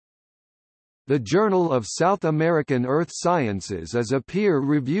The Journal of South American Earth Sciences is a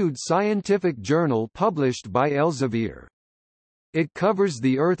peer-reviewed scientific journal published by Elsevier. It covers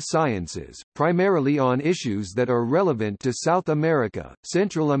the earth sciences, primarily on issues that are relevant to South America,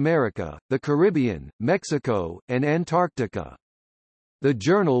 Central America, the Caribbean, Mexico, and Antarctica. The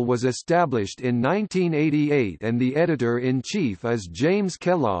journal was established in 1988 and the editor-in-chief is James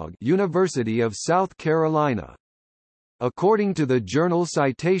Kellogg, University of South Carolina. According to the journal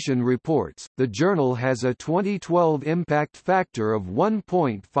Citation Reports, the journal has a 2012 impact factor of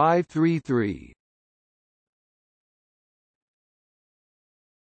 1.533.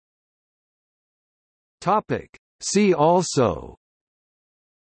 Topic. See also: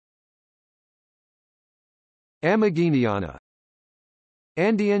 Amazoniana,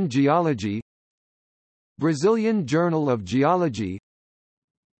 Andean geology, Brazilian Journal of Geology,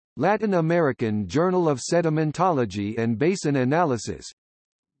 Latin American Journal of Sedimentology and Basin Analysis,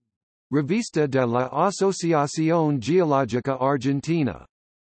 Revista de la Asociación Geológica Argentina.